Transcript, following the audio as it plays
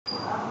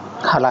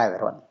Hello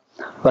everyone,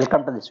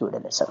 welcome to this video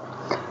lesson.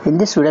 In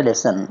this video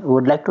lesson, we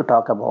would like to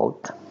talk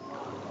about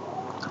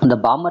the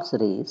Balmer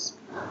series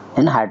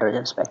in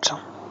hydrogen spectrum.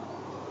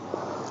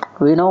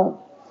 We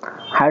know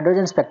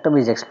hydrogen spectrum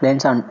is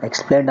explained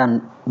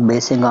on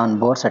basing on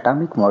Bohr's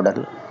atomic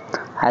model.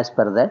 As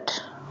per that,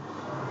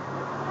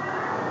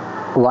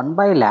 1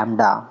 by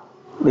lambda,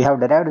 we have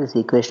derived this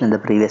equation in the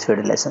previous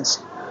video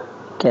lessons,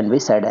 can be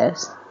said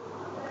as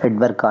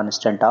Rydberg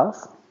constant of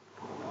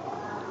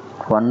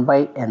 1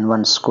 by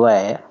n1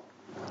 square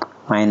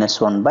minus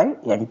 1 by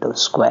n2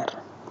 square.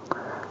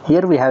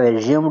 Here we have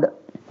assumed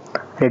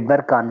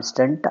Rydberg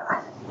constant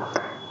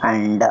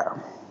and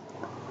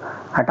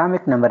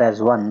atomic number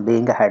as 1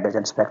 being a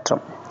hydrogen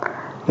spectrum.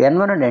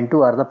 n1 and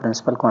n2 are the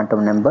principal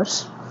quantum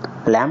numbers.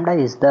 Lambda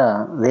is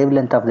the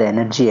wavelength of the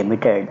energy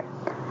emitted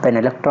when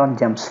electron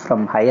jumps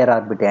from higher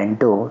orbit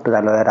n2 to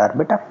the lower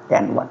orbit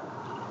n1.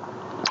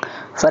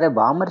 For a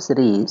Balmer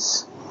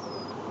series,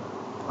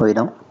 we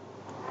know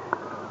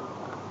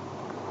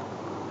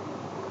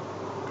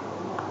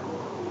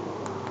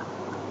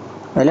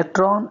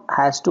electron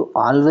has to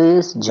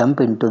always jump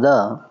into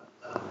the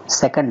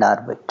second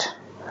orbit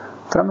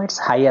from its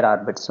higher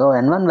orbit. So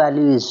n1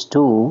 value is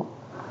 2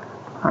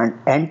 and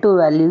n2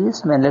 value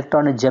is when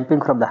electron is jumping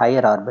from the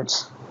higher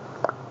orbits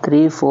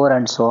 3, 4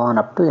 and so on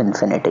up to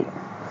infinity.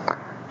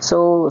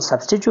 So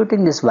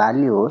substituting these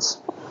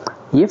values,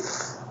 if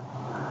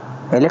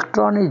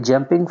electron is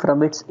jumping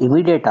from its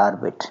immediate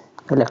orbit,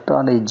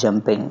 electron is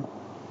jumping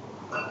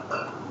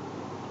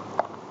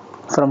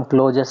from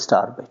closest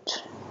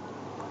orbit.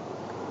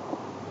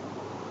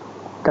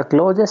 The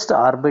closest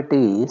orbit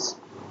is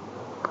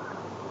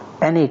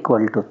n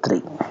equal to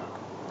 3,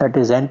 that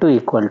is n2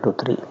 equal to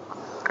 3.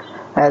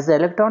 As the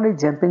electron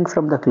is jumping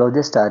from the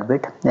closest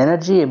orbit,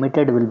 energy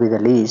emitted will be the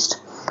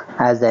least.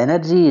 As the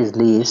energy is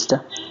least,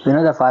 we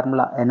know the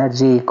formula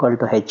energy equal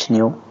to h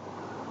nu,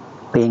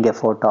 being a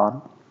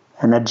photon,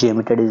 energy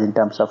emitted is in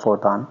terms of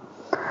photon,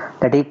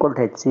 that equal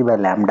to hc by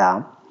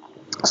lambda.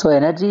 So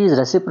energy is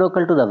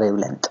reciprocal to the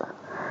wavelength.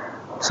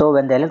 So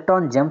when the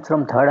electron jumps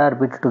from third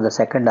orbit to the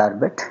second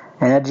orbit,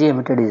 energy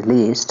emitted is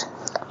least,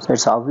 so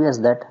it's obvious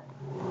that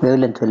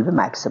wavelength will be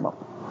maximum.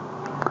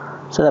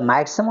 So the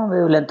maximum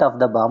wavelength of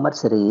the Balmer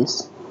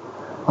series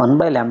 1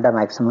 by lambda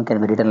maximum can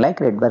be written like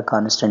Rydberg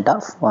constant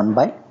of 1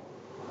 by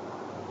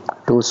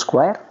 2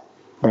 square,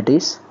 that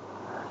is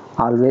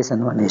always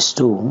n1 is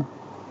 2,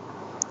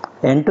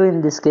 n2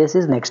 in this case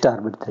is next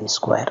orbit 3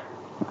 square.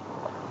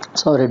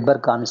 So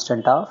Rydberg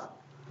constant of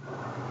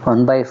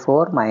 1 by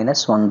 4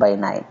 minus 1 by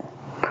 9.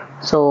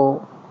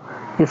 So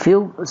if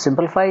you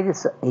simplify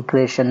this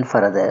equation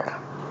further,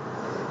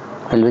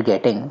 we'll be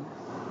getting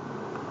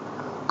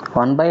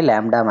 1 by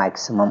lambda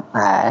maximum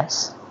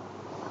as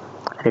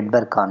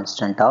Rydberg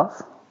constant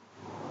of,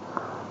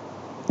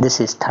 this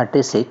is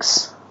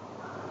 36,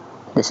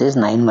 this is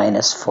 9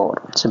 minus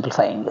 4,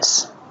 simplifying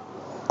this.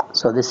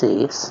 So this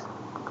is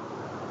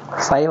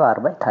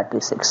 5r by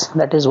 36,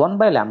 that is 1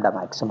 by lambda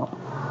maximum.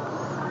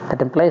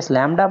 That implies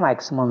lambda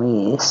maximum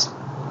is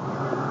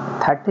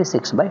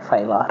 36 by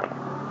 5r,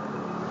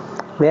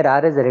 where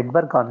r is the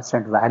Rydberg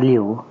constant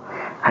value,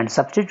 and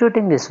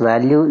substituting this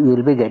value you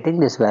will be getting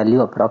this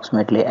value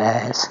approximately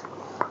as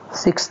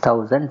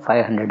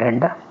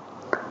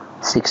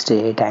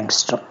 6568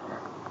 angstrom.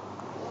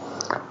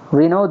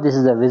 We know this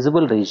is a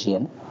visible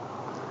region.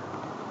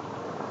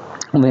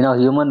 We know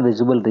human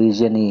visible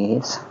region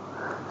is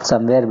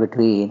somewhere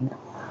between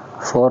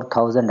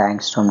 4000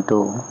 angstrom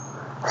to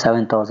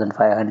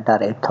 7500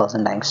 or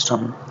 8000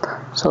 angstrom.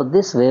 So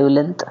this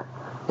wavelength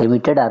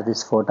emitted or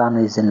this photon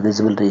is in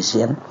visible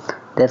region.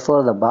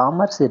 Therefore the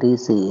Balmer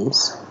series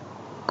is,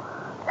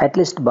 at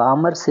least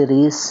Balmer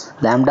series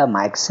lambda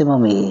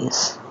maximum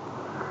is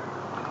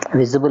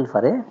visible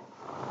for a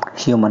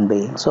human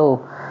being. So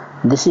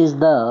this is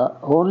the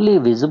only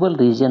visible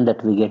region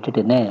that we get it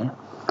in a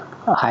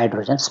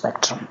hydrogen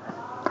spectrum.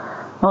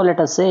 Now let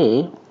us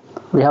say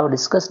we have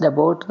discussed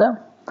about the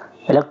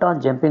electron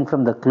jumping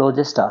from the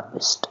closest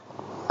orbit.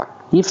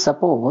 If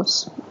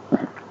suppose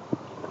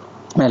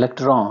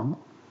electron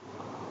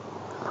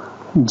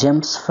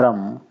jumps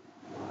from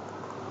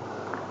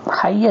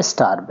highest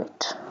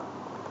orbit,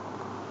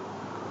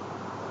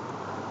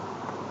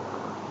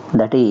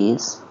 that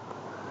is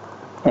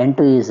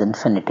n2 is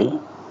infinity,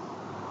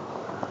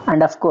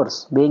 and of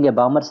course being a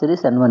Balmer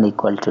series n1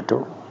 equal to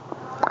 2.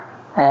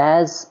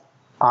 As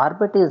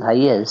orbit is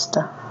highest,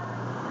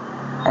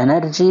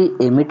 energy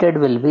emitted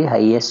will be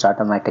highest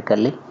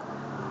automatically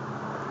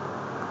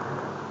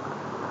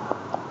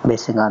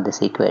basing on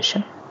this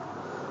equation,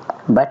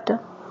 but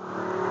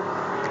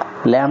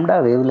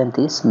lambda wavelength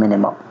is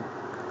minimum.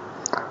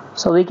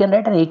 So we can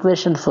write an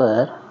equation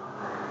for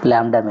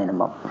lambda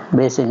minimum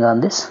basing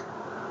on this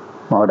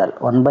model.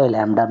 1 by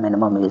lambda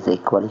minimum is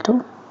equal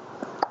to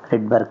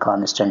Rydberg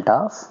constant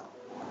of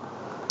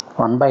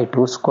 1 by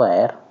 2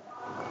 square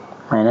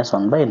minus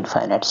 1 by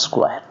infinite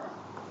square.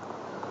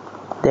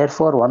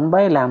 Therefore 1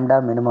 by lambda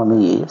minimum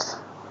is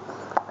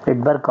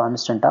Rydberg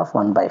constant of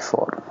 1 by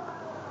 4.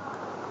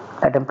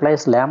 That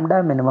implies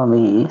lambda minimum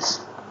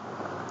is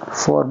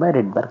 4 by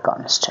Rydberg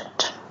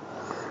constant.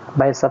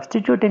 By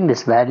substituting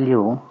this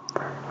value,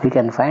 we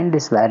can find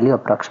this value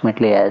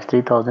approximately as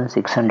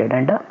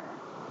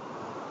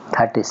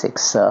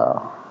 3636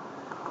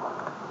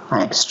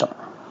 angstrom.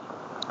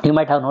 You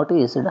might have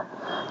noticed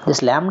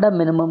this lambda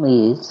minimum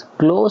is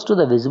close to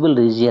the visible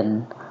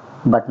region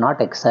but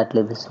not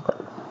exactly visible.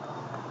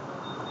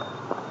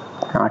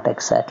 Not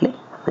exactly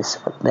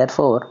visible.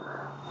 Therefore,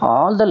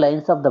 all the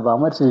lines of the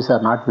Balmer series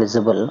are not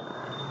visible.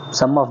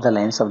 Some of the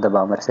lines of the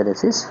Balmer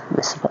series is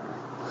visible.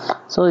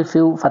 So if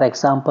you, for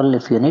example,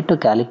 if you need to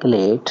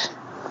calculate,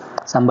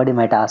 somebody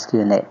might ask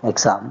you in the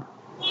exam,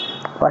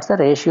 what's the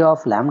ratio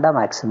of lambda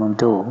maximum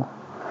to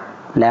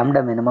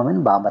lambda minimum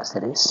in Balmer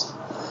series?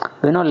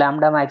 We know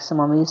lambda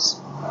maximum is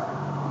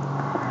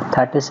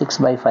 36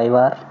 by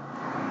 5r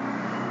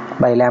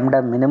by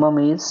lambda minimum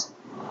is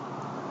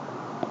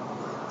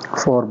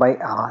 4 by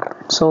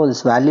r. So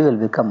this value will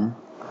become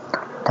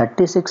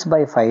 36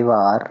 by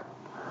 5r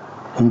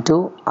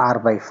into r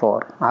by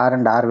 4. R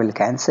and r will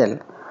cancel,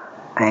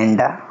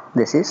 and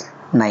this is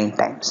 9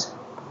 times.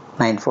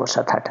 9 fours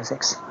are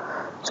 36.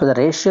 So the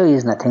ratio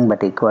is nothing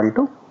but equal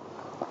to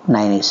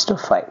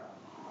 9:5.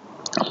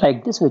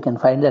 Like this we can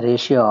find the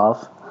ratio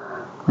of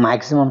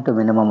maximum to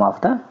minimum of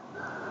the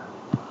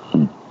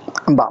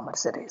Balmer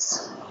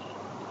series.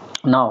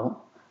 Now,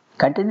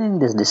 continuing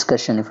this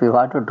discussion, if we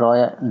want to draw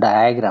a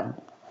diagram,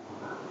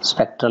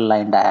 spectral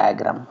line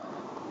diagram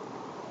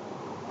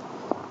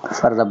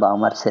for the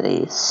Balmer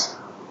series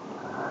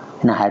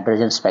in a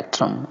hydrogen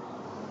spectrum,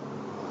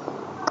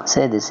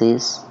 say this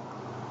is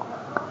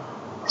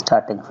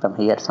starting from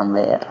here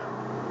somewhere,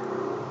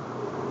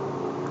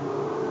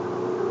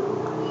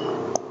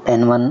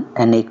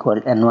 n1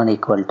 equal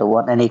to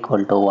 1, n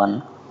equal to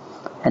 1,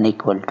 n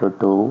equal to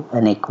 2,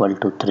 n equal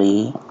to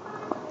 3,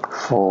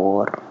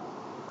 4,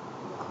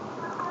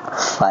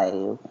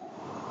 5,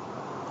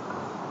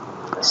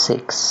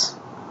 6,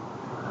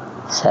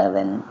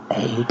 7,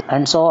 8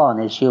 and so on,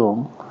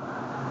 assume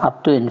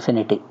up to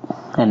infinity,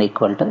 n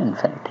equal to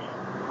infinity.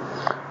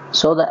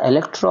 So the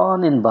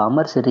electron in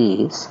Balmer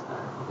series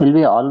will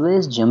be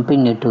always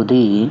jumping into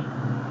the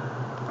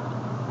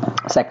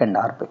second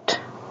orbit.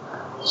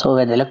 So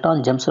when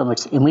electron jumps from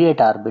its immediate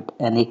orbit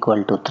n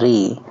equal to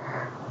 3,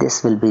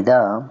 this will be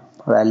the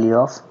value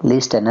of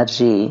least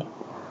energy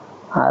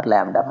or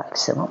lambda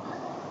maximum.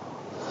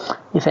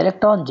 If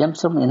electron jumps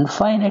from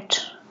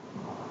infinite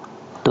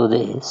to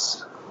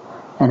this,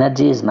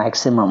 energy is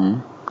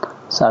maximum,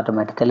 so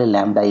automatically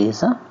lambda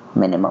is a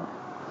minimum.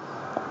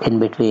 In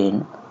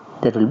between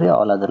there will be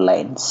all other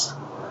lines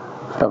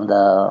from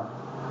the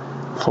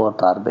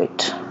 4th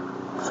orbit,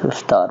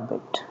 5th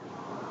orbit,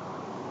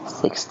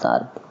 6th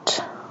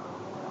orbit,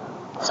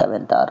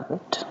 7th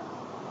orbit,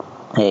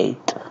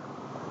 8th,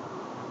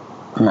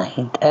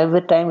 9th.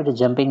 Every time it is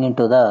jumping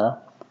into the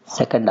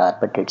second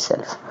orbit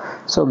itself.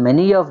 So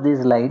many of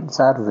these lines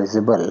are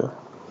visible,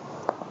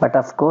 but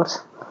of course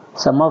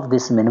some of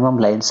these minimum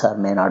lines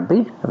may not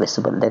be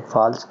visible. That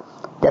falls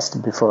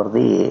just before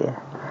the,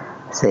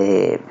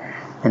 say,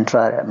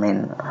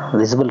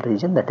 visible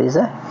region, that is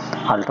a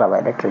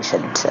ultraviolet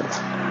region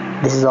itself.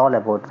 This is all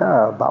about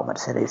the Balmer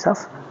series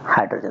of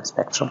hydrogen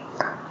spectrum.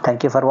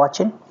 Thank you for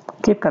watching.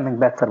 Keep coming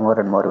back for more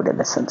and more video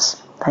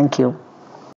lessons. Thank you.